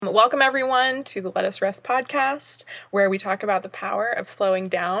Welcome everyone to the Let Us Rest podcast, where we talk about the power of slowing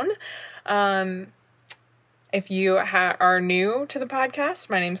down. If you are new to the podcast,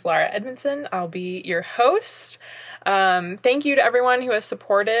 my name's Laura Edmondson. I'll be your host. Thank you to everyone who has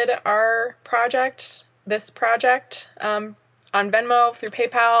supported this project, on Venmo, through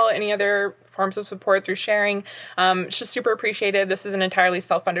PayPal, any other forms of support through sharing. It's just super appreciated. This is an entirely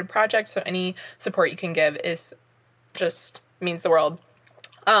self-funded project, so any support you can give just means the world.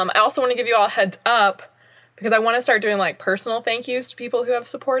 I also want to give you all a heads up because I want to start doing personal thank yous to people who have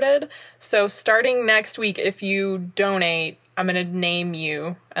supported. So starting next week, if you donate, I'm going to name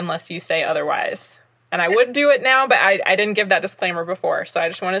you unless you say otherwise. And I would do it now, but I didn't give that disclaimer before. So I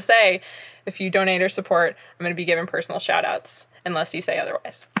just want to say, if you donate or support, I'm going to be giving personal shout outs unless you say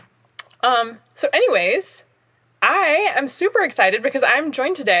otherwise. So anyways, I am super excited because I'm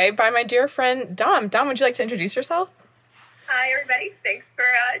joined today by my dear friend, Dom. Dom, would you like to introduce yourself? Hi, everybody. Thanks for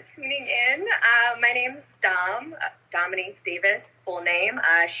tuning in. My name's Dom, Dominique Davis, full name.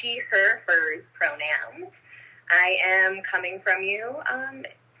 She, her, hers pronouns. I am coming from you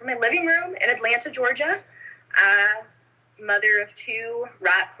from my living room in Atlanta, Georgia. Mother of two,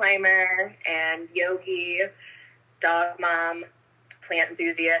 rock climber and yogi, dog mom, plant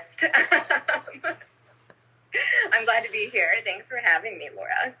enthusiast. I'm glad to be here. Thanks for having me,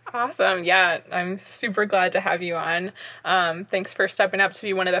 Laura. Awesome. Yeah, I'm super glad to have you on. Thanks for stepping up to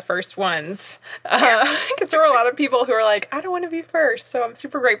be one of the first ones. Because there were a lot of people who were like, I don't want to be first. So I'm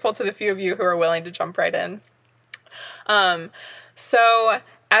super grateful to the few of you who are willing to jump right in. So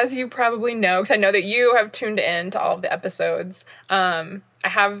as you probably know, because I know that you have tuned in to all of the episodes, I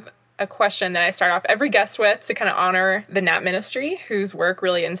have a question that I start off every guest with to kind of honor the Nap Ministry, whose work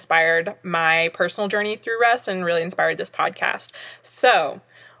really inspired my personal journey through rest and really inspired this podcast. So,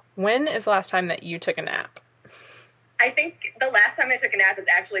 when is the last time that you took a nap? I think the last time I took a nap is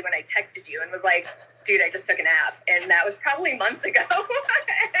actually when I texted you and was like, dude, I just took a nap. And that was probably months ago.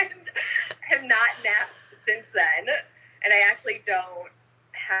 And have not napped since then. And I actually don't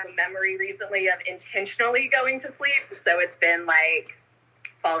have a memory recently of intentionally going to sleep. So it's been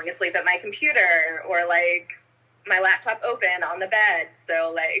falling asleep at my computer or my laptop open on the bed.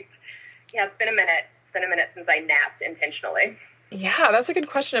 So yeah, it's been a minute. It's been a minute since I napped intentionally. Yeah, that's a good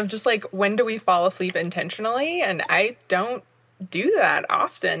question of just when do we fall asleep intentionally? And I don't do that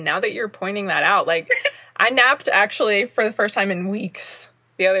often now that you're pointing that out. I napped actually for the first time in weeks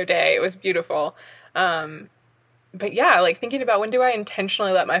the other day. It was beautiful. But yeah, thinking about when do I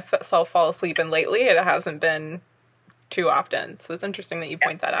intentionally let myself fall asleep, and lately it hasn't been too often. So it's interesting that you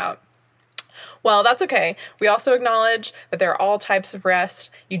point that out. Well, that's okay. We also acknowledge that there are all types of rest.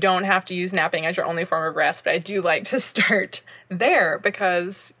 You don't have to use napping as your only form of rest, but I do like to start there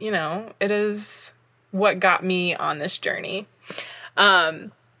because, it is what got me on this journey.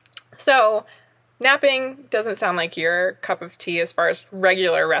 So napping doesn't sound like your cup of tea as far as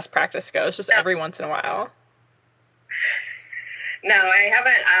regular rest practice goes, just every once in a while. No, I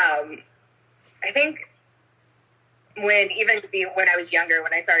haven't. I think when I was younger,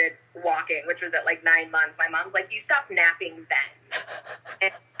 when I started walking, which was at 9 months, my mom's like, you stopped napping then.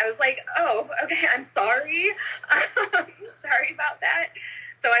 And I was like, oh, okay, I'm sorry. Sorry about that.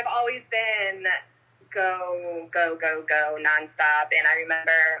 So I've always been go, go, go, go nonstop. And I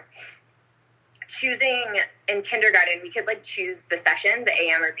remember choosing in kindergarten, we could choose the sessions,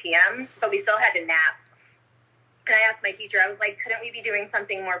 AM or PM, but we still had to nap. And I asked my teacher, I was like, couldn't we be doing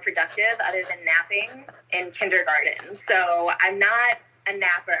something more productive other than napping in kindergarten? So I'm not a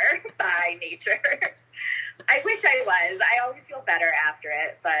napper by nature. I wish I was. I always feel better after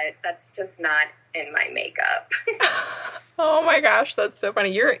it, but that's just not in my makeup. Oh my gosh, that's so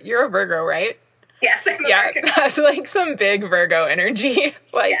funny. You're a Virgo, right? Yes, I'm a Virgo. That's some big Virgo energy.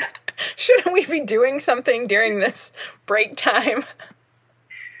 Yeah. Shouldn't we be doing something during this break time?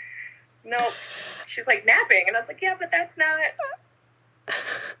 Nope. She's like, napping. And I was like, yeah, but that's not, I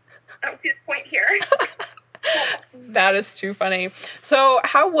don't see the point here. That is too funny. So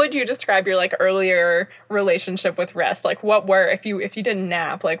how would you describe your earlier relationship with rest? If you didn't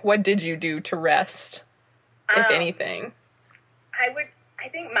nap, what did you do to rest, if anything? I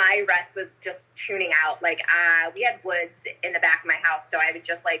think my rest was just tuning out. We had woods in the back of my house, so I would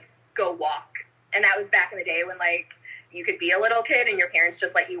just go walk. And that was back in the day when you could be a little kid and your parents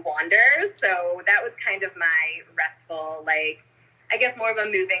just let you wander. So that was kind of my restful, I guess more of a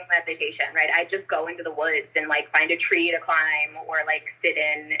moving meditation, right? I'd just go into the woods and find a tree to climb or sit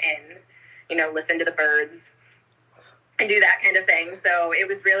in and, listen to the birds. and do that kind of thing. So it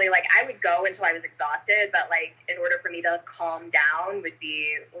was really like I would go until I was exhausted, but like in order for me to calm down would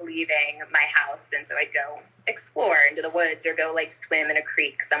be leaving my house. And so I'd go explore into the woods or go like swim in a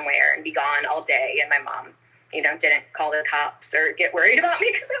creek somewhere and be gone all day. And my mom, you know, didn't call the cops or get worried about me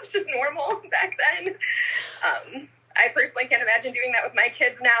because that was just normal back then. I personally can't imagine doing that with my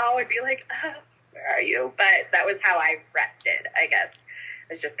kids now. I'd be like, where are you? But that was how I rested, I guess. It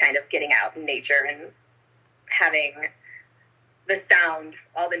was just kind of getting out in nature and having the sound,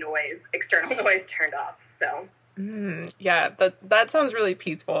 all the noise, external noise turned off. So yeah, that sounds really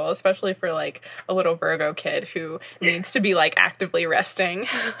peaceful, especially for like a little Virgo kid who needs to be like actively resting.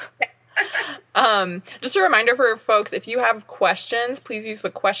 Just a reminder for folks, if you have questions, please use the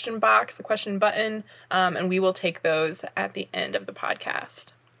question box, the question button, and we will take those at the end of the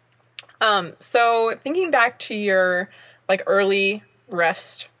podcast. So thinking back to your like early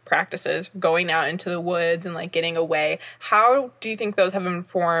rest practices, going out into the woods and like getting away, how do you think those have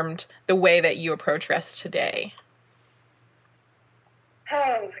informed the way that you approach rest today?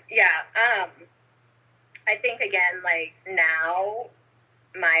 Oh, yeah. I think again, like now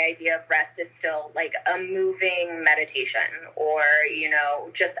my idea of rest is still like a moving meditation, or, you know,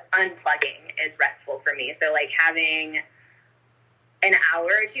 just unplugging is restful for me. So like having an hour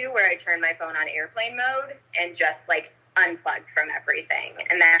or two where I turn my phone on airplane mode and just like unplug from everything.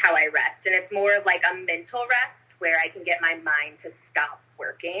 And that's how I rest. And it's more of like a mental rest where I can get my mind to stop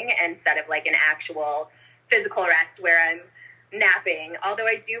working instead of like an actual physical rest where I'm napping. Although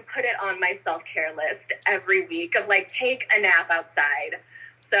I do put it on my self-care list every week of like, take a nap outside.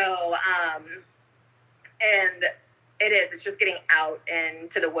 So, and it's just getting out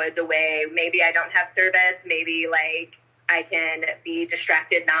into the woods away. Maybe I don't have service. Maybe like I can be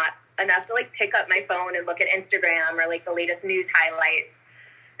distracted, not enough to like pick up my phone and look at Instagram or like the latest news highlights,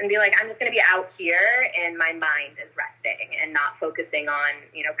 and be like, I'm just going to be out here and my mind is resting and not focusing on,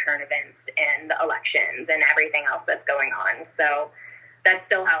 you know, current events and the elections and everything else that's going on. So that's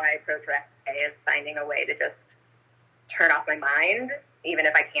still how I approach rest today, is finding a way to just turn off my mind, even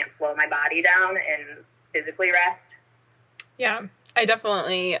if I can't slow my body down and physically rest. Yeah, I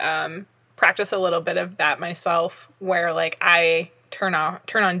definitely practice a little bit of that myself, where like I turn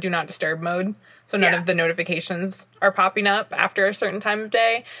on do not disturb mode, so none of the notifications are popping up after a certain time of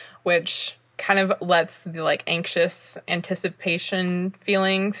day, which kind of lets the like anxious anticipation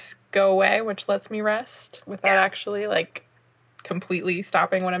feelings go away, which lets me rest without actually like completely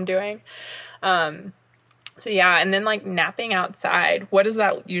stopping what I'm doing. So yeah, and then like napping outside, what does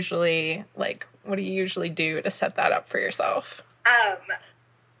that usually like, what do you usually do to set that up for yourself?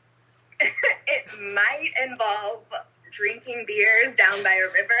 It might involve drinking beers down by a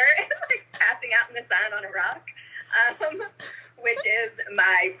river and like passing out in the sun on a rock, which is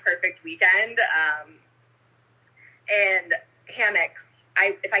my perfect weekend. And hammocks.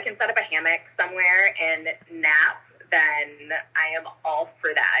 If I can set up a hammock somewhere and nap, then I am all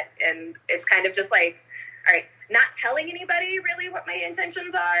for that. And it's kind of just like, all right, not telling anybody really what my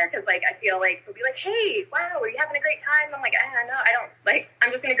intentions are, because like I feel like they'll be like, hey, wow, are you having a great time? And I'm like, no, I don't, like, I'm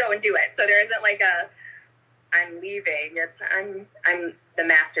just gonna go and do it. So there isn't like a I'm leaving. It's I'm the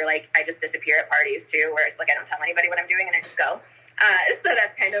master. Like I just disappear at parties too, where it's like I don't tell anybody what I'm doing and I just go. So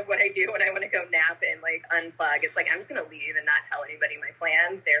that's kind of what I do when I want to go nap and like unplug. It's like I'm just gonna leave and not tell anybody my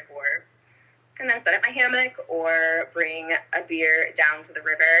plans. Therefore, and then set up my hammock or bring a beer down to the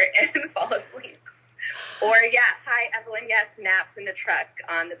river and fall asleep. Or hi Evelyn. Yes, naps in the truck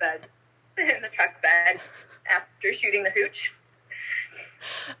on the bed, in the truck bed after shooting the hooch.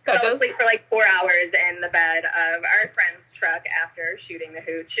 Fell asleep for like 4 hours in the bed of our friend's truck after shooting the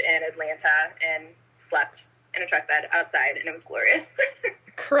hooch in Atlanta, and slept in a truck bed outside, and it was glorious.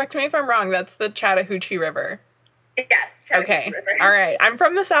 Correct me if I'm wrong, that's the Chattahoochee River. Yes, Chattahoochee River. All right. I'm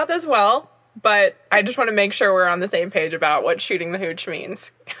from the South as well, but I just want to make sure we're on the same page about what shooting the hooch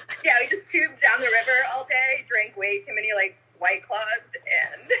means. Yeah, we just tubed down the river all day, drank way too many like White Claws,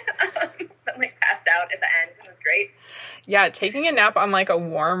 and then like passed out at the end. It was great. Yeah, taking a nap on like a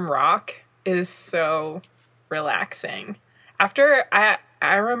warm rock is so relaxing. I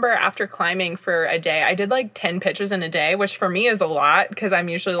remember after climbing for a day, I did like 10 pitches in a day, which for me is a lot because I'm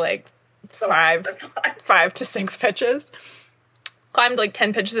usually like five to 6 pitches. Climbed like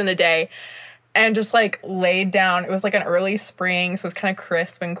 10 pitches in a day and just like laid down. It was like an early spring, so it was kind of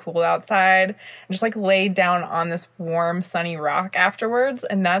crisp and cool outside. And just like laid down on this warm, sunny rock afterwards.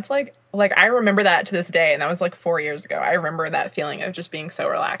 And that's like I remember that to this day. And that was like 4 years ago. I remember that feeling of just being so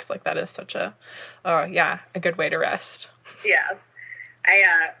relaxed. Like that is such a good way to rest. Yeah.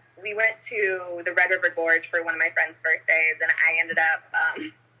 We went to the Red River Gorge for one of my friend's birthdays, and I ended up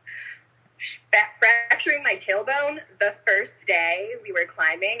fracturing my tailbone the first day we were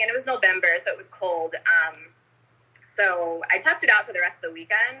climbing, and it was November, so it was cold. So I toughed it out for the rest of the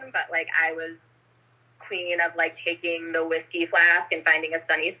weekend, but like I was queen of like taking the whiskey flask and finding a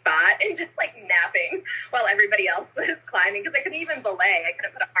sunny spot and just like napping while everybody else was climbing, because I couldn't even belay. I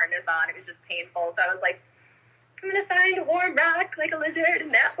couldn't put a harness on. It was just painful. So I was like, I'm going to find a warm rock like a lizard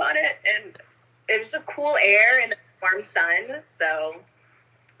and nap on it. And it was just cool air and the warm sun. So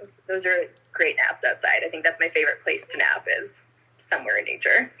those are great naps outside. I think that's my favorite place to nap, is somewhere in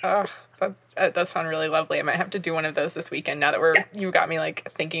nature. Oh, that does sound really lovely. I might have to do one of those this weekend now that you got me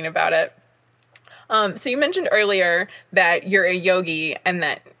like thinking about it. So you mentioned earlier that you're a yogi and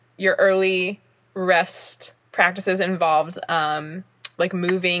that your early rest practices involved like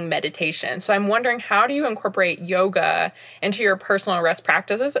moving meditation. So I'm wondering, how do you incorporate yoga into your personal rest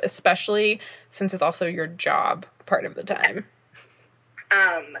practices, especially since it's also your job part of the time?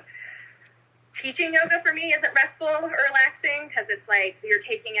 Teaching yoga for me isn't restful or relaxing, because it's like you're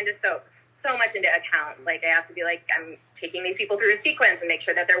taking into so much into account. Like I have to be like, I'm taking these people through a sequence and make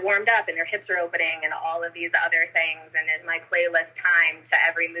sure that they're warmed up and their hips are opening and all of these other things. And is my playlist timed to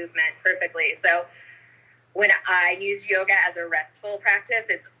every movement perfectly? So when I use yoga as a restful practice,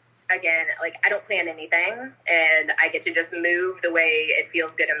 it's, again, like I don't plan anything and I get to just move the way it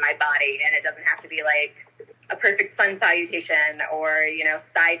feels good in my body. And it doesn't have to be like a perfect sun salutation or,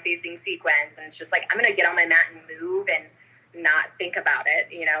 side facing sequence. And it's just like, I'm going to get on my mat and move and not think about it,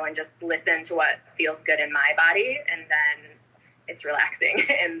 and just listen to what feels good in my body. And then it's relaxing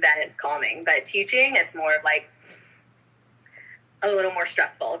and then it's calming. But teaching, it's more of like a little more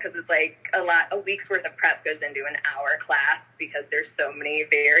stressful, because it's like a week's worth of prep goes into an hour class because there's so many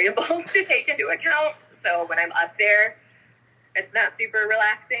variables to take into account. So when I'm up there, it's not super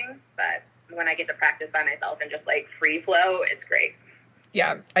relaxing, but when I get to practice by myself and just like free flow, it's great.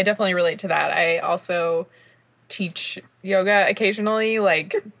 Yeah, I definitely relate to that. I also teach yoga occasionally,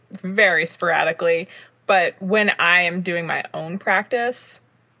 like very sporadically, but when I am doing my own practice,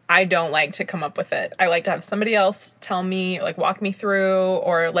 I don't like to come up with it. I like to have somebody else tell me, like walk me through,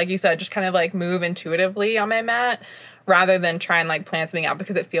 or like you said, just kind of like move intuitively on my mat rather than try and like plan something out,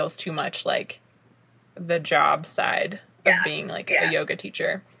 because it feels too much like the job side of being like a yoga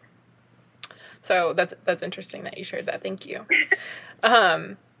teacher. So that's interesting that you shared that. Thank you.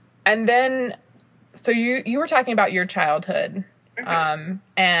 And then, so you were talking about your childhood,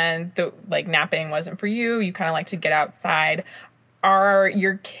 and the like napping wasn't for you. You kind of like to get outside. Are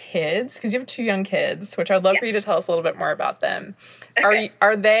your kids, because you have 2 young kids, which I'd love for you to tell us a little bit more about them. Okay.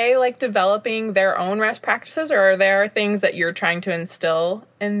 Are they like developing their own rest practices, or are there things that you're trying to instill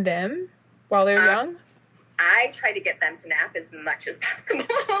in them while they're young? I try to get them to nap as much as possible.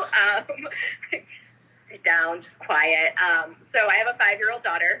 Sit down, just quiet. So I have a 5-year-old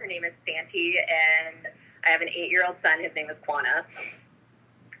daughter. Her name is Santi, and I have an 8-year-old son. His name is Quana.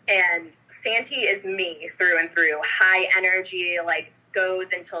 And Santi is me through and through. High energy, like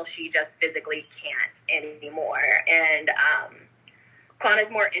goes until she just physically can't anymore. And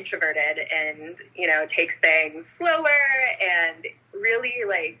Quana's more introverted and, takes things slower and really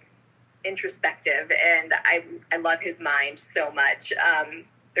like introspective. And I love his mind so much.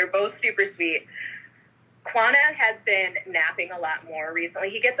 They're both super sweet. Quana has been napping a lot more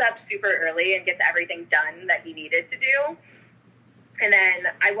recently. He gets up super early and gets everything done that he needed to do. And then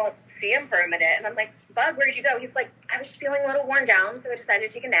I won't see him for a minute. And I'm like, Bug, where'd you go? He's like, I was just feeling a little worn down, so I decided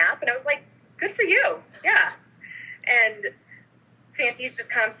to take a nap. And I was like, good for you. Yeah. And Santi's just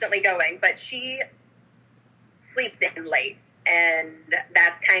constantly going. But she sleeps in late. And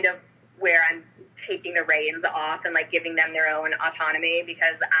that's kind of where I'm taking the reins off and like giving them their own autonomy,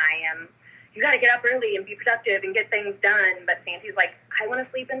 because you got to get up early and be productive and get things done. But Santi's like, I want to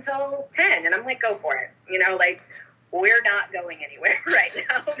sleep until 10. And I'm like, go for it. We're not going anywhere right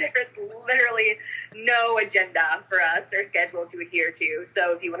now. There's literally no agenda for us or schedule to adhere to.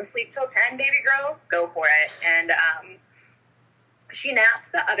 So if you want to sleep till 10, baby girl, go for it. And she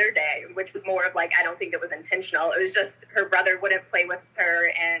napped the other day, which was more of like, I don't think it was intentional. It was just her brother wouldn't play with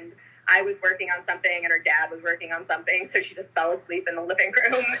her, and I was working on something and her dad was working on something. So she just fell asleep in the living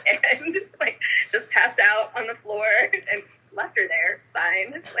room and like just passed out on the floor and just left her there. It's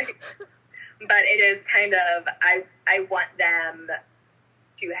fine. But it is kind of, I want them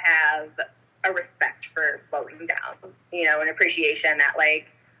to have a respect for slowing down, an appreciation that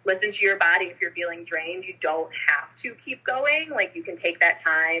like, listen to your body. If you're feeling drained, you don't have to keep going. Like you can take that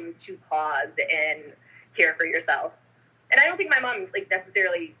time to pause and care for yourself. And I don't think my mom like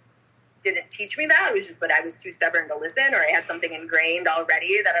necessarily didn't teach me that. It was just that I was too stubborn to listen, or I had something ingrained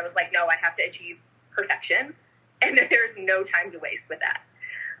already that I was like, no, I have to achieve perfection. And there's no time to waste with that.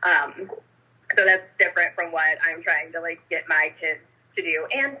 So that's different from what I'm trying to like get my kids to do.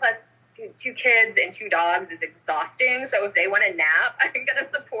 And plus, dude, 2 kids and 2 dogs is exhausting. So if they want to nap, I'm going to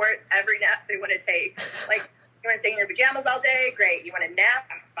support every nap they want to take. Like, you want to stay in your pajamas all day? Great. You want to nap?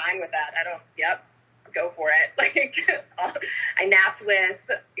 I'm fine with that. Go for it. Like, I napped with,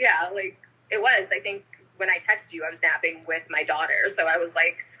 like, it was, I think, when I texted you, I was napping with my daughter. So I was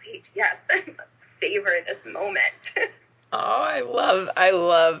like, sweet, yes, savor this moment. Oh, I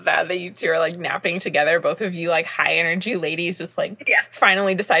love that you two are like napping together. Both of you like high energy ladies just like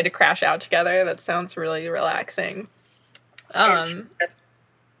finally decide to crash out together. That sounds really relaxing. She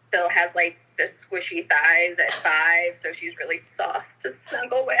still has like the squishy thighs at 5, so she's really soft to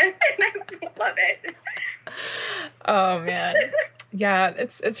snuggle with, and I love it. Oh man. Yeah,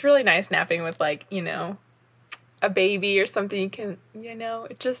 it's really nice napping with like, you know, a baby or something. You can, you know,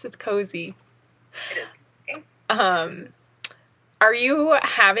 it's cozy. It is. Are you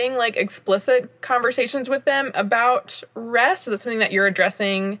having like explicit conversations with them about rest? Is it something that you're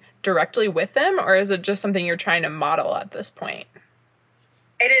addressing directly with them, or is it just something you're trying to model at this point?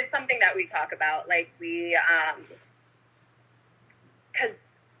 It is something that we talk about. Like we, because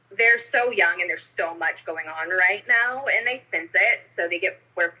they're so young and there's so much going on right now, and they sense it, so they get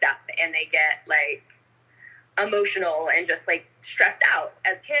worked up and they get like emotional and just like stressed out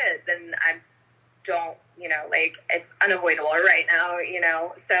as kids, and I don't, you know, like it's unavoidable right now, you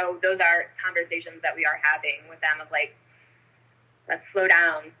know. So those are conversations that we are having with them of like, let's slow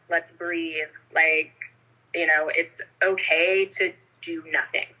down, let's breathe, like, you know, it's okay to do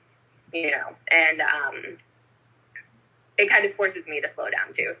nothing, you know, and it kind of forces me to slow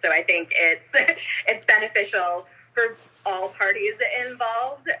down too. So I think it's it's beneficial for all parties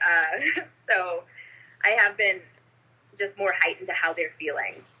involved. So I have been just more heightened to how they're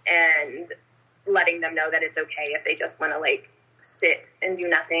feeling and letting them know that it's okay if they just want to like sit and do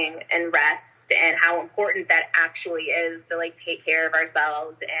nothing and rest, and how important that actually is to like take care of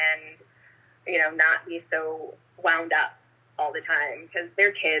ourselves and, you know, not be so wound up all the time, because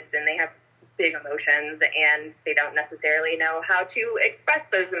they're kids and they have big emotions and they don't necessarily know how to express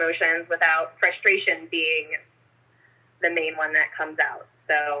those emotions without frustration being the main one that comes out.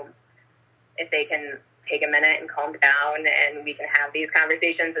 So if they can take a minute and calm down and we can have these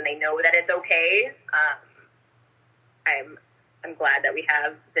conversations and they know that it's okay, I'm glad that we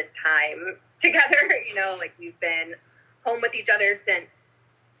have this time together. You know, like we've been home with each other since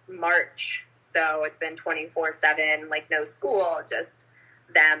March, so it's been 24/7, like no school, just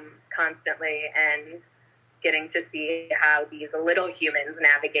them constantly, and getting to see how these little humans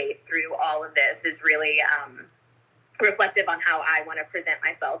navigate through all of this is really reflective on how I want to present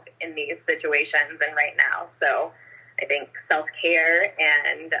myself in these situations and right now. So I think self-care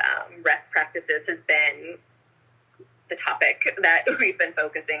and rest practices has been the topic that we've been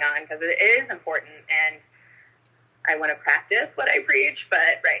focusing on, because it is important, and I want to practice what I preach,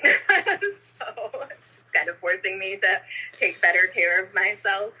 but right now, so it's kind of forcing me to take better care of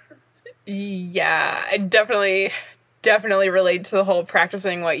myself. Yeah, I definitely relate to the whole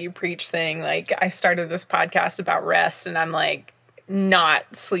practicing what you preach thing. Like, I started this podcast about rest, and I'm like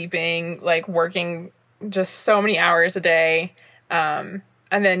not sleeping, like working just so many hours a day. And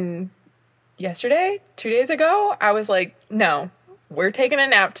then yesterday, 2 days ago, I was like, no, we're taking a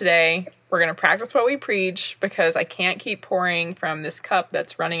nap today. We're going to practice what we preach, because I can't keep pouring from this cup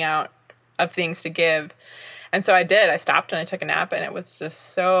that's running out of things to give. And so I did. I stopped and I took a nap, and it was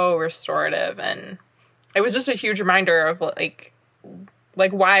just so restorative. And it was just a huge reminder of like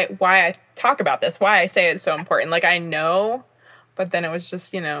why I talk about this, why I say it's so important. Like, I know, but then it was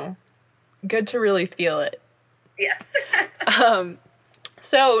just, you know, good to really feel it. Yes.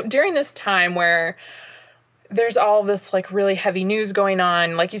 So during this time where there's all this like really heavy news going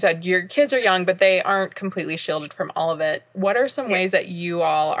on, like you said, your kids are young, but they aren't completely shielded from all of it. What are some ways that you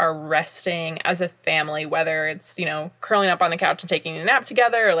all are resting as a family, whether it's, you know, curling up on the couch and taking a nap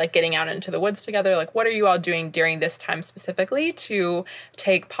together, or like getting out into the woods together? Like, what are you all doing during this time specifically to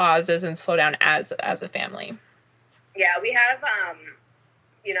take pauses and slow down as a family? Yeah, we have,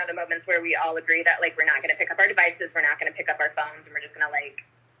 you know, the moments where we all agree that like we're not going to pick up our devices, we're not going to pick up our phones, and we're just going to like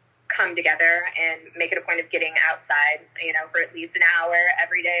come together and make it a point of getting outside, you know, for at least an hour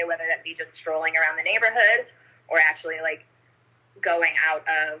every day, whether that be just strolling around the neighborhood or actually like going out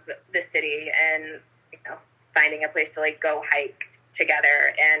of the city and, you know, finding a place to like go hike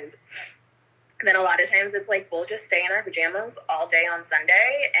together. And then a lot of times it's like we'll just stay in our pajamas all day on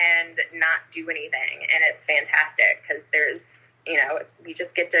Sunday and not do anything, and it's fantastic because there's, you know, we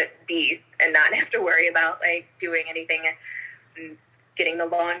just get to be and not have to worry about like doing anything, getting the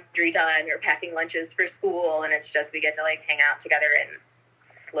laundry done or packing lunches for school. And it's just, we get to like hang out together and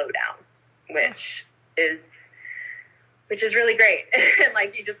slow down, which is really great. And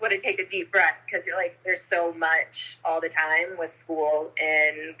like, you just want to take a deep breath because you're like, there's so much all the time with school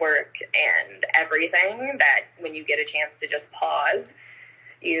and work and everything that when you get a chance to just pause,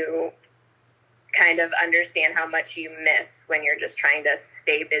 you kind of understand how much you miss when you're just trying to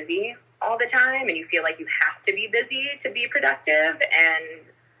stay busy all the time and you feel like you have to be busy to be productive, and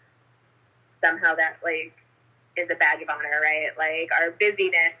somehow that like is a badge of honor, right? Like, our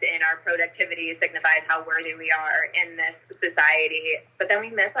busyness and our productivity signifies how worthy we are in this society, but then we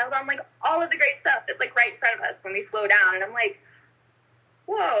miss out on like all of the great stuff that's like right in front of us when we slow down. And I'm like,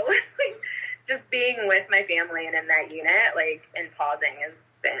 whoa. Just being with my family and in that unit, like, and pausing has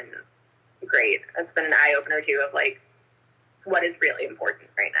been great. It's been an eye-opener too of like what is really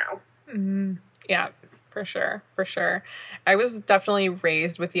important right now. Mm-hmm. Yeah, for sure. I was definitely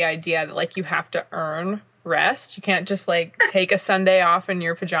raised with the idea that like you have to earn rest. You can't just like take a Sunday off in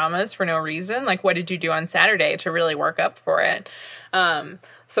your pajamas for no reason. Like, what did you do on Saturday to really work up for it?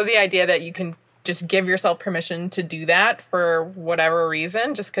 So the idea that you can just give yourself permission to do that for whatever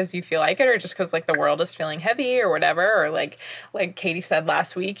reason, just because you feel like it, or just because like the world is feeling heavy or whatever, or like Katie said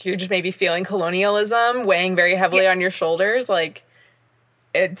last week, you're just maybe feeling colonialism weighing very heavily on your shoulders. Like,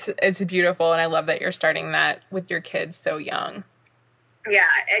 it's beautiful, and I love that you're starting that with your kids so young. Yeah,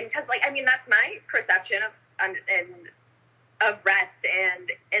 and because, like, I mean, that's my perception of rest.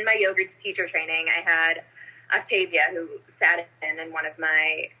 And in my yoga teacher training, I had Octavia, who sat in one of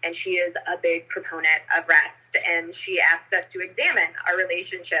my, and she is a big proponent of rest. And she asked us to examine our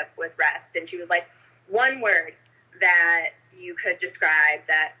relationship with rest. And she was like, one word that you could describe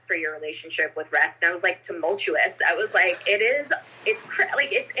that for your relationship with rest. And I was like, tumultuous. I was like,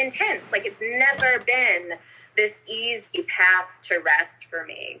 it's intense. Like, it's never been this easy path to rest for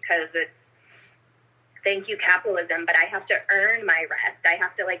me, because it's, thank you, capitalism, but I have to earn my rest. I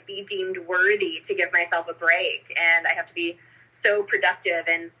have to like be deemed worthy to give myself a break, and I have to be so productive,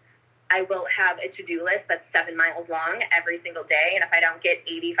 and I will have a to-do list that's 7 miles long every single day, and if I don't get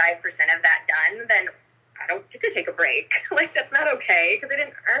 85% of that done, then I don't get to take a break. Like, that's not okay, because I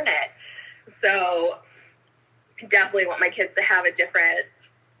didn't earn it. So definitely want my kids to have a different,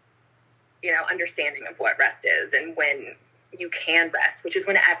 understanding of what rest is and when you can rest, which is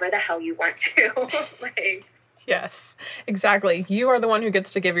whenever the hell you want to. Like, yes, exactly. You are the one who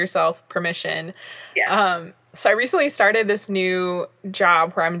gets to give yourself permission. Yeah. So I recently started this new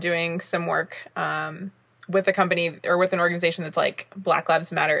job where I'm doing some work with a company or with an organization that's like Black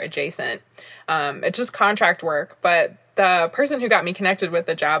Lives Matter adjacent. It's just contract work, but the person who got me connected with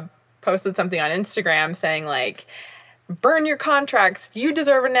the job posted something on Instagram saying like, burn your contracts, you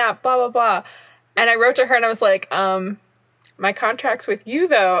deserve a nap, blah, blah, blah. And I wrote to her and I was like, my contract's with you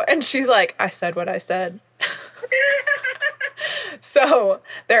though. And she's like, I said what I said. So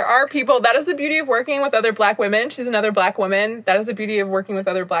there are people, that is the beauty of working with other Black women. She's another Black woman. That is the beauty of working with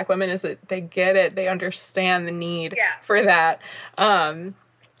other Black women, is that they get it. They understand the need for that.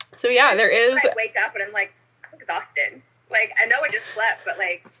 So yeah, there is. I wake up and I'm like, I'm exhausted. Like, I know I just slept, but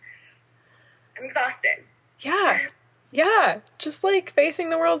like, I'm exhausted. Yeah, just like facing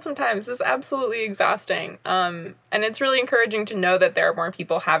the world sometimes is absolutely exhausting. And it's really encouraging to know that there are more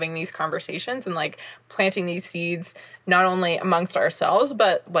people having these conversations and like planting these seeds, not only amongst ourselves,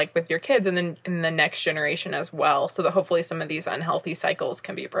 but like with your kids and then in the next generation as well. So that hopefully some of these unhealthy cycles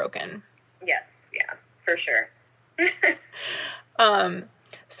can be broken. Yes. Yeah, for sure.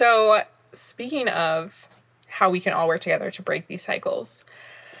 So speaking of how we can all work together to break these cycles,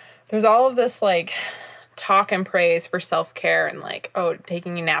 there's all of this like talk and praise for self-care and like, oh,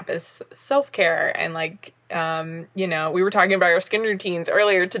 taking a nap is self-care. And like, we were talking about our skin routines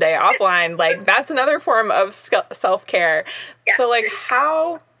earlier today offline, like that's another form of self-care. Yeah. So like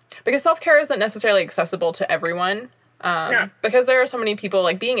because self-care isn't necessarily accessible to everyone. No. Because there are so many people,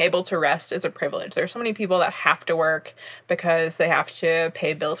 like being able to rest is a privilege. There are so many people that have to work because they have to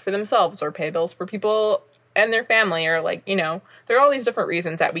pay bills for themselves or pay bills for people and their family, or like, there are all these different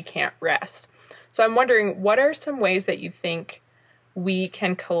reasons that we can't rest. So I'm wondering, what are some ways that you think we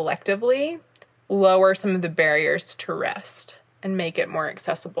can collectively lower some of the barriers to rest and make it more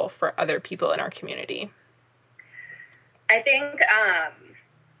accessible for other people in our community? I think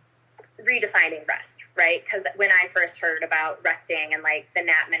redefining rest, right? Because when I first heard about resting and like the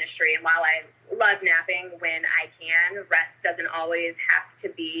nap ministry, and while I love napping when I can, rest doesn't always have to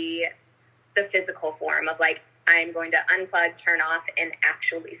be the physical form of like, I'm going to unplug, turn off, and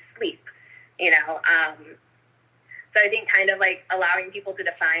actually sleep. So I think kind of like allowing people to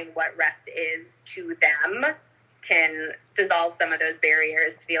define what rest is to them can dissolve some of those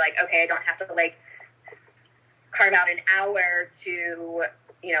barriers to be like, okay, I don't have to like carve out an hour to,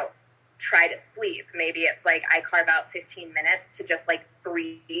 try to sleep. Maybe it's like I carve out 15 minutes to just like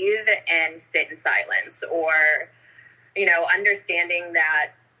breathe and sit in silence, or, you know, understanding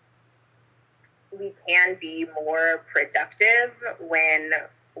that we can be more productive when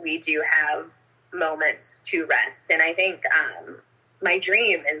we do have moments to rest. And I think my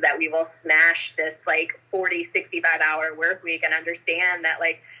dream is that we will smash this like 40, 65-hour work week and understand that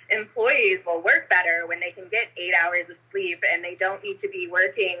like employees will work better when they can get 8 hours of sleep, and they don't need to be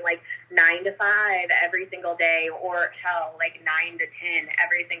working like 9 to 5 every single day, or hell, like 9 to 10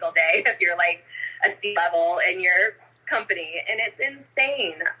 every single day if you're like a C level in your company. And it's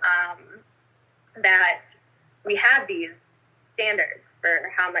insane that we have these standards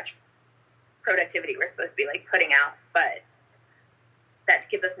for how much productivity we're supposed to be like putting out, but that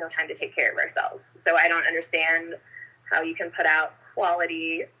gives us no time to take care of ourselves. So I don't understand how you can put out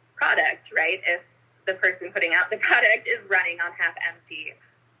quality product, right, if the person putting out the product is running on half empty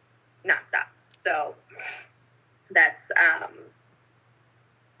nonstop. So that's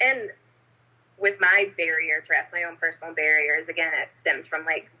and with my barrier to rest, my own personal barriers, again, it stems from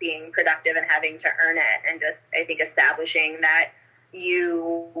like being productive and having to earn it, and just I think establishing that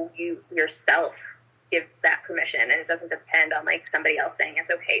you yourself give that permission, and it doesn't depend on like somebody else saying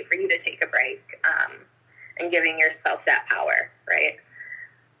it's okay for you to take a break, and giving yourself that power, right?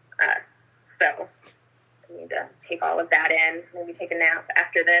 So I need to take all of that in, maybe take a nap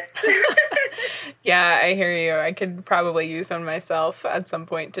after this. Yeah, I hear you. I could probably use one myself at some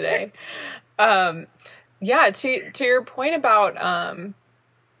point today. Yeah, to your point about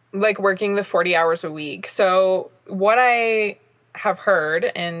like working the 40 hours a week. So what I have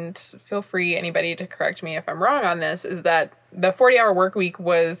heard, and feel free anybody to correct me if I'm wrong on this, is that the 40-hour work week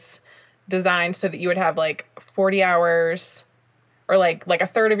was designed so that you would have like 40 hours, or like a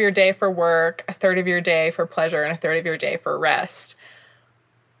third of your day for work, a third of your day for pleasure, and a third of your day for rest.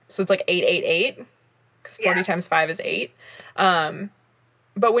 So it's like 8, because 40 times 5 is 8.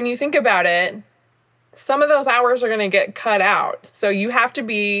 But when you think about it, some of those hours are going to get cut out. So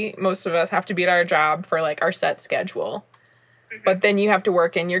most of us have to be at our job for like our set schedule. But then you have to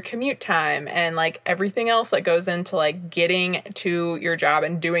work in your commute time and like everything else that goes into like getting to your job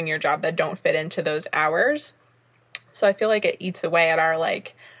and doing your job that don't fit into those hours. So I feel like it eats away at our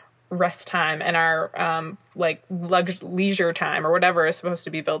like rest time and our like leisure time or whatever is supposed to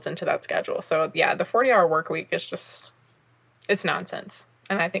be built into that schedule. So yeah, the 40-hour work week is just, it's nonsense.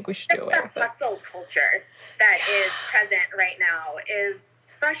 And I think we should do away with it. The hustle culture that is present right now is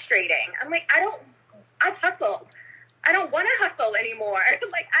frustrating. I'm like, I've hustled. I don't want to hustle anymore.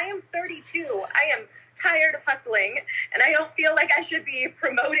 Like, I am 32. I am tired of hustling, and I don't feel like I should be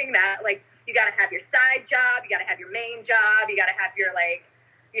promoting that. Like, you got to have your side job. You got to have your main job. You got to have your, like,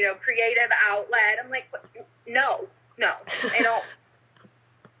 you know, creative outlet. I'm like, no, I don't.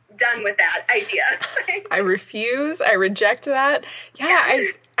 Done with that idea. I refuse. I reject that. Yeah,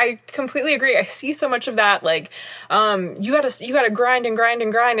 I completely agree. I see so much of that. Like, you gotta grind and grind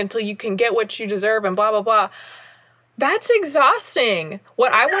and grind until you can get what you deserve and blah, blah, blah. That's exhausting.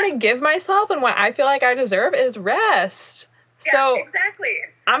 What I want to give myself and what I feel like I deserve is rest. Yeah, so exactly.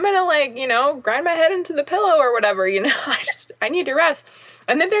 I'm going to like, you know, grind my head into the pillow or whatever, you know, I need to rest.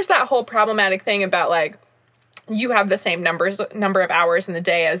 And then there's that whole problematic thing about like, you have the same number of hours in the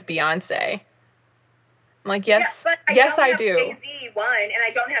day as Beyonce. I'm like, yes, but I do. Jay-Z won, and I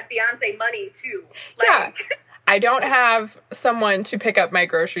don't have Beyonce money too. Like, yeah. I don't have someone to pick up my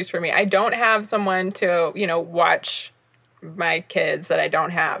groceries for me. I don't have someone to, you know, watch my kids that I don't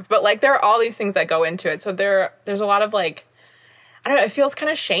have. But like, there are all these things that go into it. So there's a lot of like, I don't know, it feels kind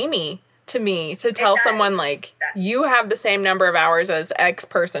of shamey to me to tell someone like, you have the same number of hours as X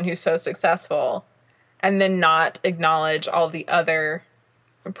person who's so successful, and then not acknowledge all the other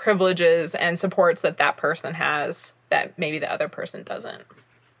privileges and supports that that person has that maybe the other person doesn't.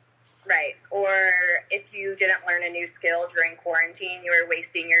 Right. Or if you didn't learn a new skill during quarantine, you were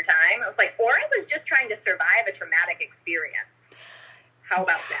wasting your time. I was like, or I was just trying to survive a traumatic experience. How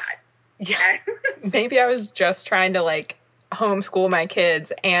about that? Yeah. Maybe I was just trying to like homeschool my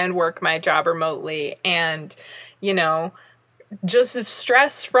kids and work my job remotely and, you know, just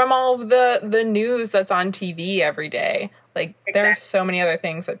stress from all of the news that's on TV every day. Like, exactly. There are so many other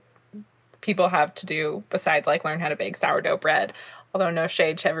things that people have to do besides, like, learn how to bake sourdough bread. Although no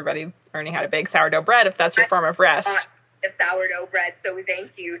shade to everybody learning how to bake sourdough bread if that's your form of rest. Sourdough bread, so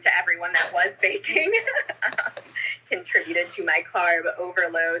thank you to everyone that was baking. Contributed to my carb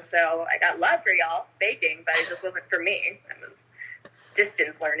overload, so I got love for y'all baking, but it just wasn't for me. It was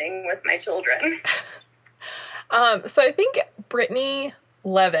distance learning with my children. So I think Brittany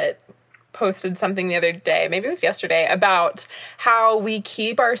Levitt posted something the other day, maybe it was yesterday, about how we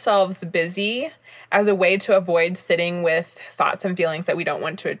keep ourselves busy as a way to avoid sitting with thoughts and feelings that we don't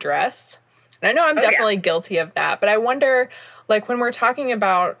want to address. And I know I'm definitely guilty of that, but I wonder, like, when we're talking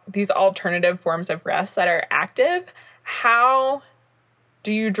about these alternative forms of rest that are active, how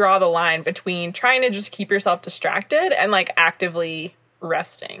do you draw the line between trying to just keep yourself distracted and, like, actively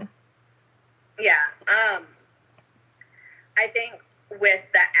resting? Yeah. I think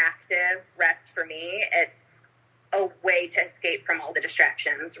with the active rest for me, it's a way to escape from all the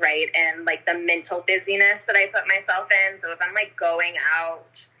distractions, right? And like the mental busyness that I put myself in. So if I'm like going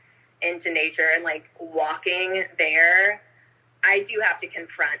out into nature and like walking there, I do have to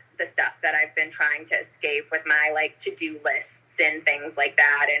confront the stuff that I've been trying to escape with my like to-do lists and things like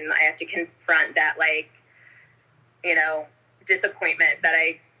that. And I have to confront that, like, you know, disappointment that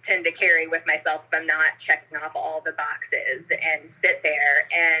I tend to carry with myself if I'm not checking off all the boxes, and sit there.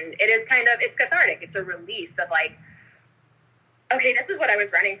 And it is kind of, it's cathartic. It's a release of like, okay, this is what I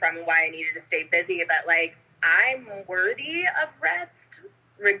was running from and why I needed to stay busy. But like, I'm worthy of rest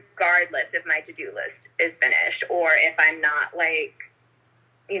regardless if my to-do list is finished, or if I'm not like,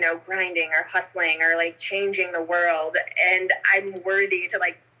 you know, grinding or hustling or like changing the world. And I'm worthy to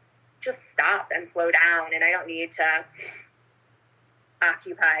like just stop and slow down. And I don't need to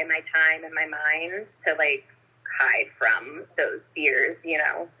occupy my time and my mind to like hide from those fears, you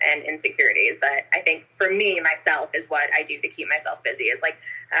know, and insecurities that I think for me, myself, is what I do to keep myself busy. Is like,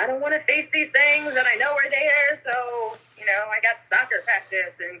 I don't want to face these things and I know we're there. So, you know, I got soccer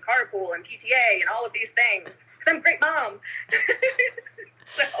practice and carpool and PTA and all of these things because I'm a great mom.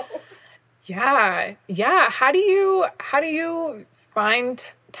 So. Yeah. How do you find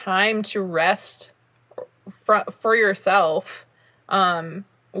time to rest for yourself,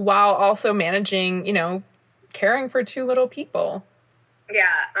 while also managing, you know, caring for two little people? Yeah.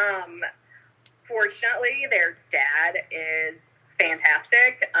 Fortunately, their dad is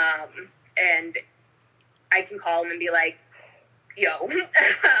fantastic. And I can call him and be like, yo,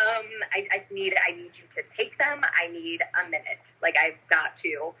 I need you to take them. I need a minute. Like, I've got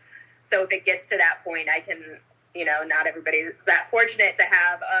to. So if it gets to that point, I can, you know, not everybody's that fortunate to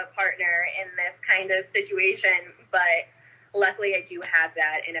have a partner in this kind of situation, but luckily I do have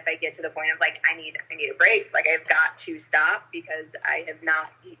that. And if I get to the point of like, I need a break, like I've got to stop because I have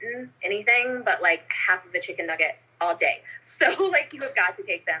not eaten anything but like half of a chicken nugget all day. So like, you have got to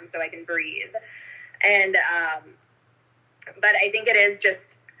take them so I can breathe. And, but I think it is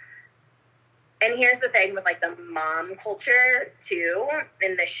just, and here's the thing with like the mom culture too,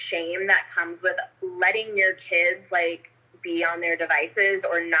 and the shame that comes with letting your kids like be on their devices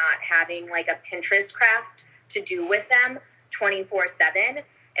or not having like a Pinterest craft to do with them 24/7,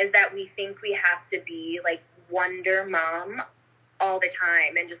 is that we think we have to be like Wonder Mom all the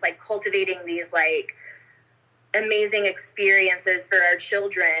time and just like cultivating these like amazing experiences for our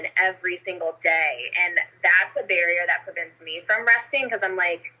children every single day. And that's a barrier that prevents me from resting, because I'm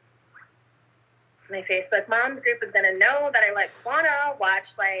like, my Facebook moms group is going to know that I let Kwana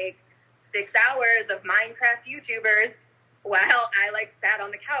watch like 6 hours of Minecraft YouTubers while I like sat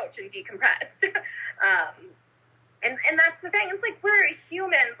on the couch and decompressed. And that's the thing. It's like, we're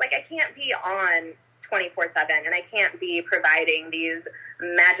humans. Like, I can't be on 24/7 and I can't be providing these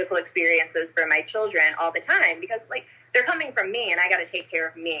magical experiences for my children all the time, because like they're coming from me and I got to take care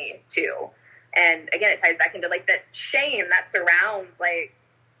of me too. And again, it ties back into like the shame that surrounds like,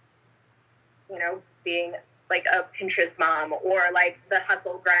 you know, being like a Pinterest mom, or like the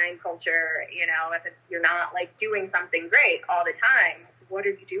hustle grind culture. You know, if it's, you're not like doing something great all the time, what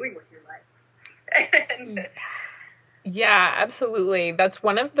are you doing with your life? And, yeah, absolutely. That's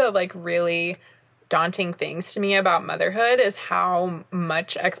one of the like really daunting things to me about motherhood, is how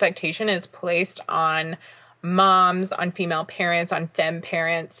much expectation is placed on moms, on female parents, on femme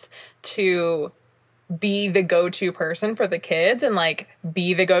parents to be the go-to person for the kids and like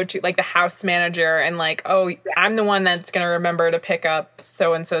be the go-to, like the house manager, and like, oh, I'm the one that's going to remember to pick up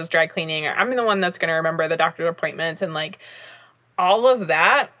so-and-so's dry cleaning, or I'm the one that's going to remember the doctor's appointments. And like all of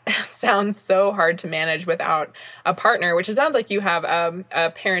that sounds so hard to manage without a partner, which it sounds like you have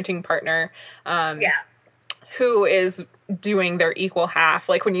a parenting partner who is doing their equal half.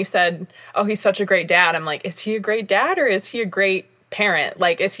 Like when you said, oh, he's such a great dad, I'm like, is he a great dad or is he a great parent?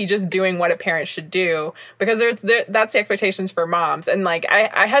 Like, is he just doing what a parent should do? Because that's the expectations for moms. And like,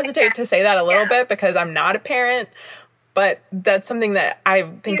 I hesitate to say that a little bit because I'm not a parent, but that's something that I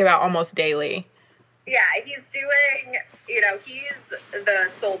think about almost daily. Yeah, he's doing, you know, he's the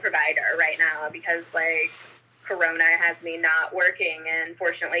sole provider right now because like Corona has me not working, and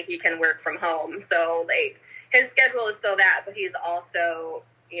fortunately he can work from home. So like his schedule is still that, but he's also,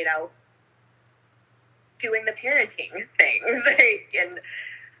 you know, doing the parenting things. And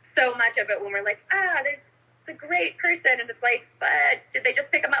so much of it when we're like, there's a great person, and it's like, but did they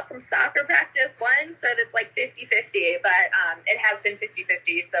just pick them up from soccer practice once? Or that's like 50-50, but it has been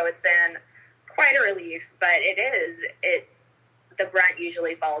 50-50, so it's been quite a relief. But the brunt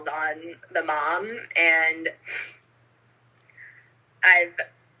usually falls on the mom. And I've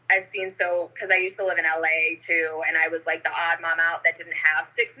seen, because I used to live in LA too, and I was like the odd mom out that didn't have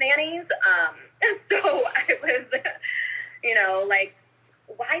 6 nannies. So I was, like,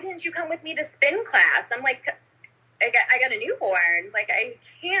 why didn't you come with me to spin class? I'm like, I got a newborn. Like, I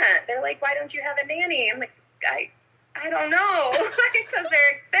can't. They're like, why don't you have a nanny? I'm like, I don't know. Because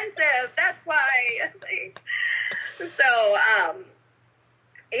they're expensive. That's why. So,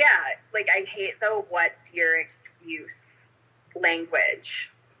 yeah, like, I hate the what's your excuse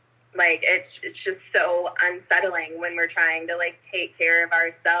language. Like, it's just so unsettling when we're trying to, like, take care of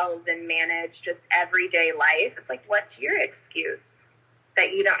ourselves and manage just everyday life. It's like, what's your excuse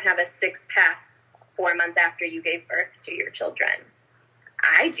that you don't have a 6-pack 4 months after you gave birth to your children?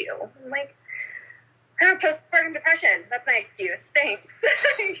 I do. I'm like, I have postpartum depression. That's my excuse. Thanks.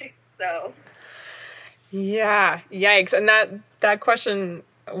 So. Yeah. Yikes. And that question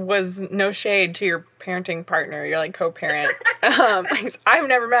was no shade to your parenting partner. You're like co-parent. I've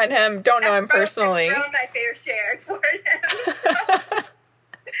never met him. Don't know him personally. I've thrown my fair share toward him. So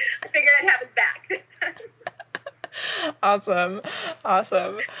I figured I'd have his back this time. Awesome.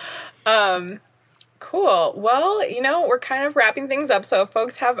 Cool. Well, we're kind of wrapping things up. So if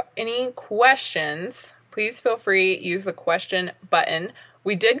folks have any questions, please feel free, use the question button.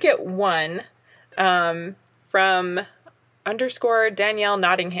 We did get one from _ Danielle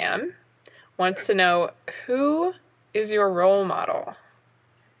Nottingham. Wants to know, who is your role model?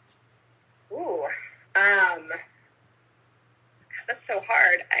 Ooh. That's so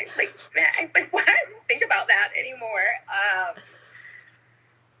hard. I what? I don't think about that anymore.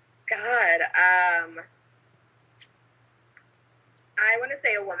 I want to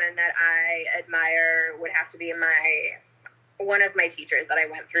say a woman that I admire would have to be one of my teachers that I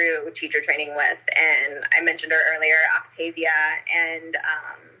went through teacher training with, and I mentioned her earlier, Octavia, and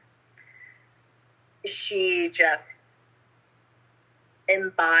she just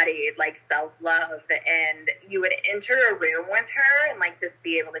embodied like self-love, and you would enter a room with her and like just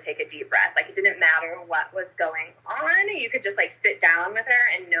be able to take a deep breath. Like, it didn't matter what was going on, you could just like sit down with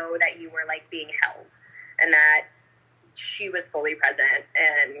her and know that you were like being held and that she was fully present,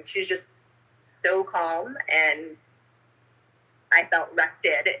 and she's just so calm, and I felt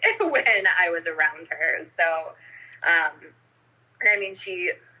rested when I was around her. So, and I mean,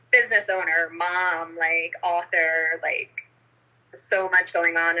 she business owner, mom, like author, like so much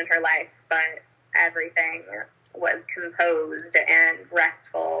going on in her life, but everything was composed and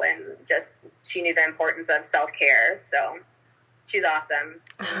restful, and just, she knew the importance of self-care. So she's awesome.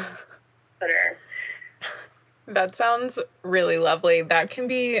 Put her. That sounds really lovely. That can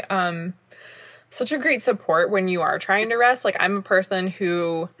be, such a great support when you are trying to rest. Like, I'm a person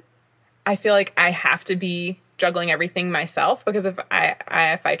who I feel like I have to be juggling everything myself, because if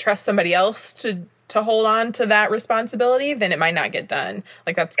I trust somebody else to hold on to that responsibility, then it might not get done.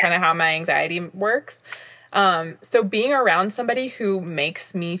 Like, that's kind of how my anxiety works. So being around somebody who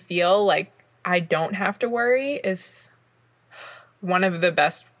makes me feel like I don't have to worry is one of the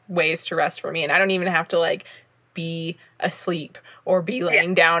best ways to rest for me. And I don't even have to like be asleep or be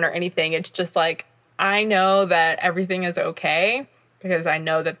laying down or anything. It's just like, I know that everything is okay because I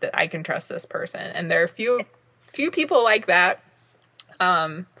know that I can trust this person. And there are few people like that,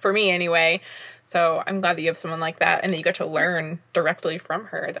 for me anyway. So I'm glad that you have someone like that and that you get to learn directly from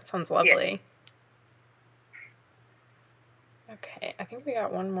her. That sounds lovely. Yeah. Okay, I think we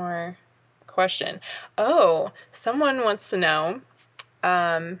got one more question. Oh, someone wants to know,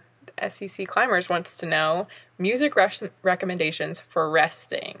 SEC Climbers wants to know, music recommendations for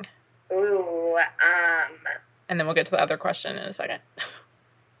resting. Ooh, and then we'll get to the other question in a second.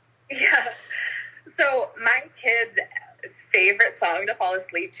 Yeah. So my kids' favorite song to fall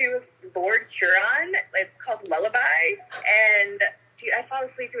asleep to is Lord Huron. It's called Lullaby. And dude, I fall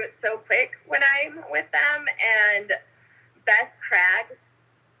asleep to it so quick when I'm with them. And best crag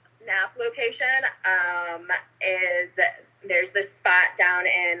nap location is, there's this spot down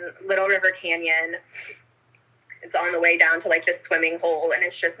in Little River Canyon. It's on the way down to like this swimming hole, and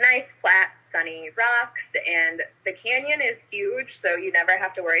it's just nice, flat, sunny rocks, and the canyon is huge, so you never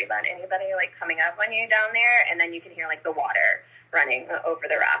have to worry about anybody like coming up on you down there, and then you can hear like the water running over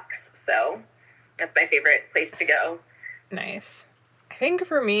the rocks. So that's my favorite place to go. Nice. I think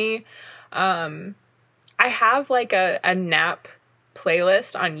for me, I have like a nap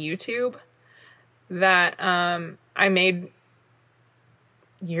playlist on YouTube that I made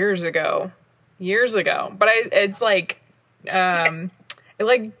years ago. But it's like it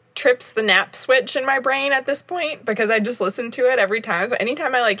like trips the nap switch in my brain at this point because I just listen to it every time. So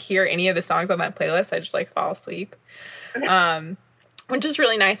anytime I like hear any of the songs on that playlist, I just like fall asleep. Which is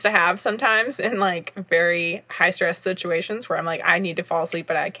really nice to have sometimes in like very high stress situations where I'm like, I need to fall asleep,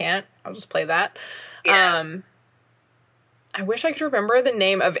 but I can't. I'll just play that. Yeah. I wish I could remember the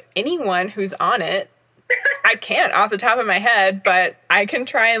name of anyone who's on it. I can't off the top of my head, but I can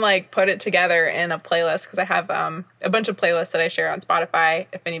try and like put it together in a playlist because I have a bunch of playlists that I share on Spotify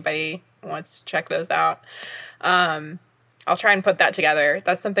if anybody wants to check those out. I'll try and put that together.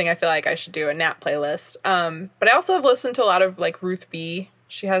 That's something I feel like I should do, a nap playlist. But I also have listened to a lot of like Ruth B.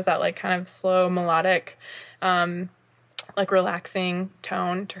 She has that like kind of slow melodic, like relaxing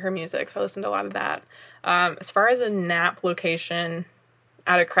tone to her music. So I listened to a lot of that. As far as a nap location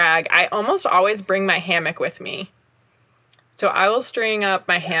at a crag, I almost always bring my hammock with me. So I will string up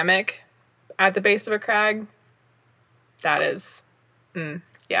my hammock at the base of a crag. That is,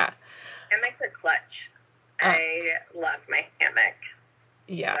 yeah. Hammocks are clutch. I love my hammock.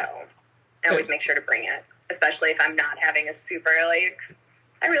 Yeah. So I always make sure to bring it, especially if I'm not having a super, like,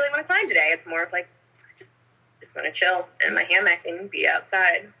 I really want to climb today. It's more of like, just want to chill in my hammock and be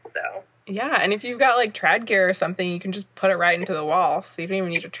outside. So. Yeah, and if you've got like trad gear or something, you can just put it right into the wall, so you don't even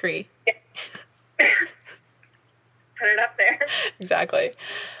need a tree. Yeah. Just put it up there. Exactly.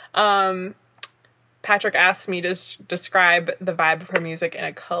 Patrick asked me to describe the vibe of her music in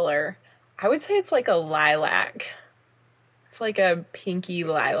a color. I would say it's like a lilac. It's like a pinky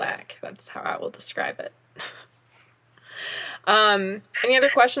lilac. That's how I will describe it. Any other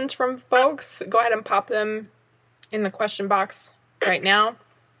questions from folks? Go ahead and pop them in the question box right now.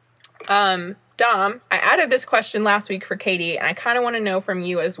 Dom, I added this question last week for Katie, and I kind of want to know from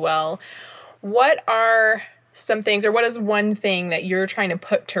you as well. What are some things, or what is one thing that you're trying to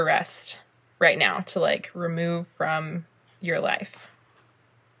put to rest right now to like remove from your life?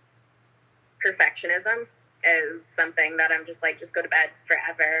 Perfectionism is something that I'm just like, just go to bed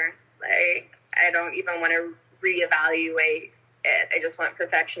forever. Like, I don't even want to reevaluate it. I just want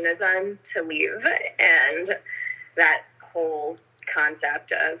perfectionism to leave. And that whole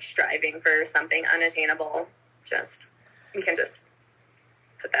concept of striving for something unattainable, we can just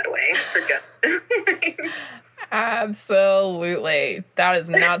put that away for good. Absolutely. That is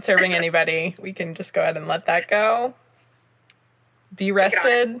not serving anybody. We can just go ahead and let that go. Be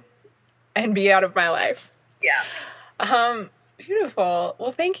rested and be out of my life. Yeah. Beautiful.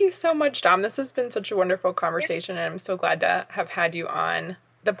 Well, thank you so much, Dom. This has been such a wonderful conversation, and I'm so glad to have had you on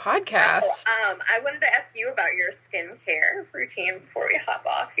the podcast. I wanted to ask you about your skincare routine before we hop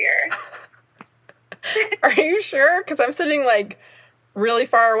off here. Are you sure? Because I'm sitting like really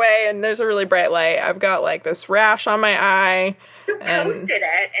far away and there's a really bright light. I've got like this rash on my eye. You posted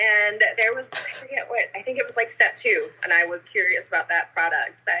it, and there was, I forget what, I think it was like step 2, and I was curious about that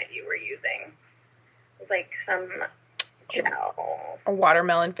product that you were using. It was like some gel. A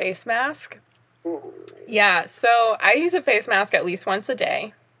watermelon face mask. Ooh. Yeah, so I use a face mask at least once a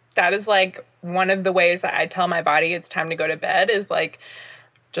day. That is like one of the ways that I tell my body it's time to go to bed, is like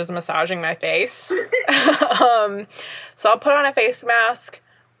just massaging my face. So I'll put on a face mask,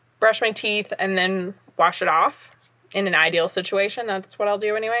 brush my teeth, and then wash it off. In an ideal situation, that's what I'll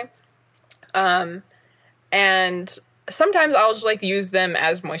do anyway. And sometimes I'll just like use them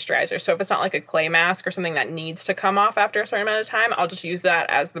as moisturizer. So if it's not like a clay mask or something that needs to come off after a certain amount of time, I'll just use that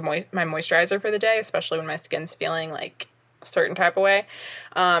as my moisturizer for the day, especially when my skin's feeling like a certain type of way.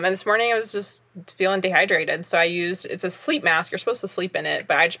 And this morning I was just feeling dehydrated. So it's a sleep mask. You're supposed to sleep in it,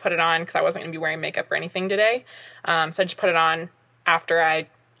 but I just put it on because I wasn't going to be wearing makeup or anything today. So I just put it on after I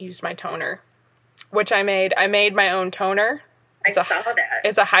used my toner, which I made. I made my own toner. I saw that.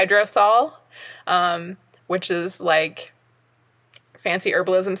 It's a hydrosol, which is like fancy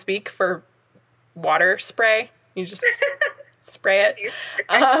herbalism speak for water spray. You just spray it.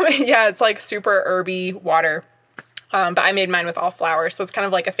 Yeah, it's like super herby water. But I made mine with all flowers, so it's kind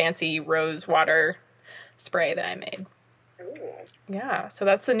of like a fancy rose water spray that I made. Ooh. Yeah, so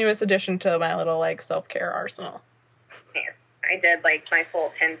that's the newest addition to my little like self-care arsenal. Nice. I did like my full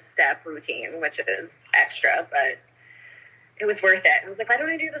 10-step routine, which is extra, but it was worth it. I was like, why don't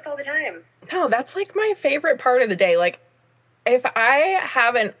I do this all the time? No, that's like my favorite part of the day. Like, if I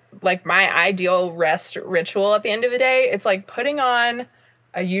haven't like my ideal rest ritual at the end of the day, it's like putting on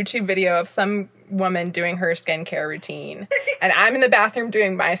a YouTube video of some woman doing her skincare routine, and I'm in the bathroom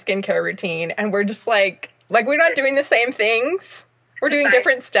doing my skincare routine, and we're just like we're not doing the same things. We're doing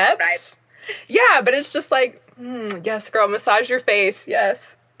different steps. Yeah, but it's just like, yes, girl, massage your face.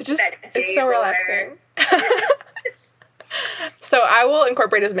 Yes. It's so relaxing. So I will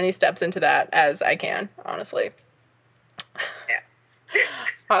incorporate as many steps into that as I can, honestly. Yeah.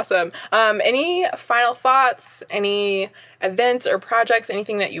 Awesome. Any final thoughts, any events or projects,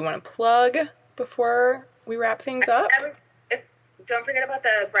 anything that you want to plug before we wrap things up? Don't forget about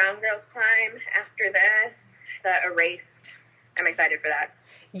the Brown Girls Climb after this, the Erased. I'm excited for that.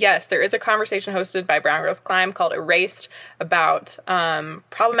 Yes, there is a conversation hosted by Brown Girls Climb called Erased about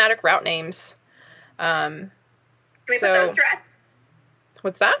problematic route names. Can we put those to rest?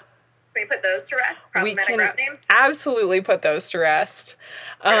 What's that? Can we put those to rest? Problematic route names? Absolutely put those to rest.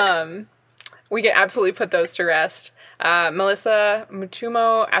 We can absolutely put those to rest. Melissa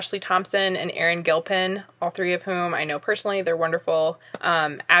Mutumo, Ashley Thompson, and Erin Gilpin, all three of whom I know personally. They're wonderful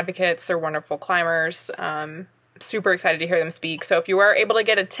advocates. They're wonderful climbers. Super excited to hear them speak. So if you are able to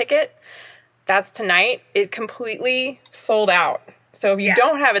get a ticket, that's tonight. It completely sold out. So if you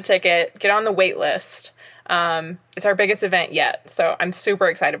don't have a ticket, get on the wait list. It's our biggest event yet. So I'm super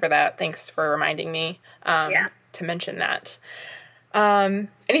excited for that. Thanks for reminding me to mention that.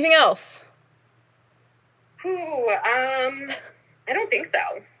 Anything else? I don't think so.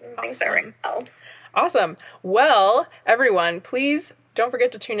 Right now. Awesome. Well, everyone, please don't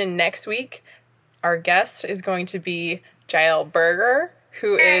forget to tune in next week. Our guest is going to be Jael Berger,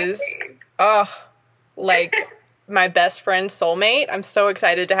 who is, my best friend soulmate. I'm so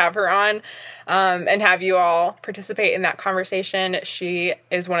excited to have her on and have you all participate in that conversation. She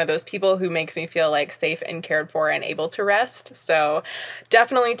is one of those people who makes me feel like safe and cared for and able to rest. So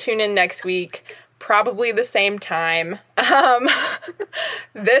definitely tune in next week. Probably the same time.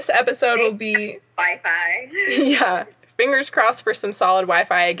 This episode will be Wi-Fi. Yeah. Fingers crossed for some solid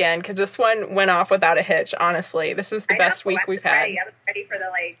Wi-Fi again, because this one went off without a hitch, honestly. This is the best week we've had. I was ready for the,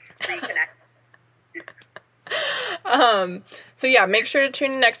 reconnect. So yeah, make sure to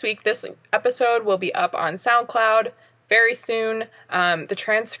tune in next week. This episode will be up on SoundCloud very soon. The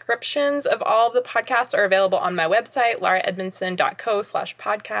transcriptions of all of the podcasts are available on my website,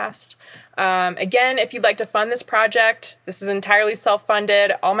 lauraedmondson.co/podcast. Again, if you'd like to fund this project, this is entirely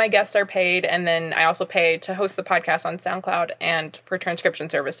self-funded. All my guests are paid, and then I also pay to host the podcast on SoundCloud and for transcription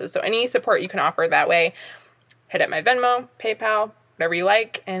services. So any support you can offer that way, hit up my Venmo, PayPal, whatever you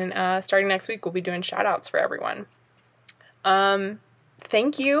like. And starting next week, we'll be doing shout-outs for everyone.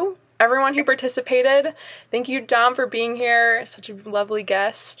 Thank you, everyone who participated. Thank you, Dom, for being here. Such a lovely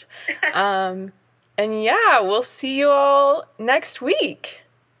guest. And yeah, we'll see you all next week.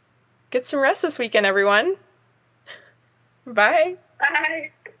 Get some rest this weekend, everyone. Bye.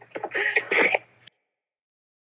 Bye.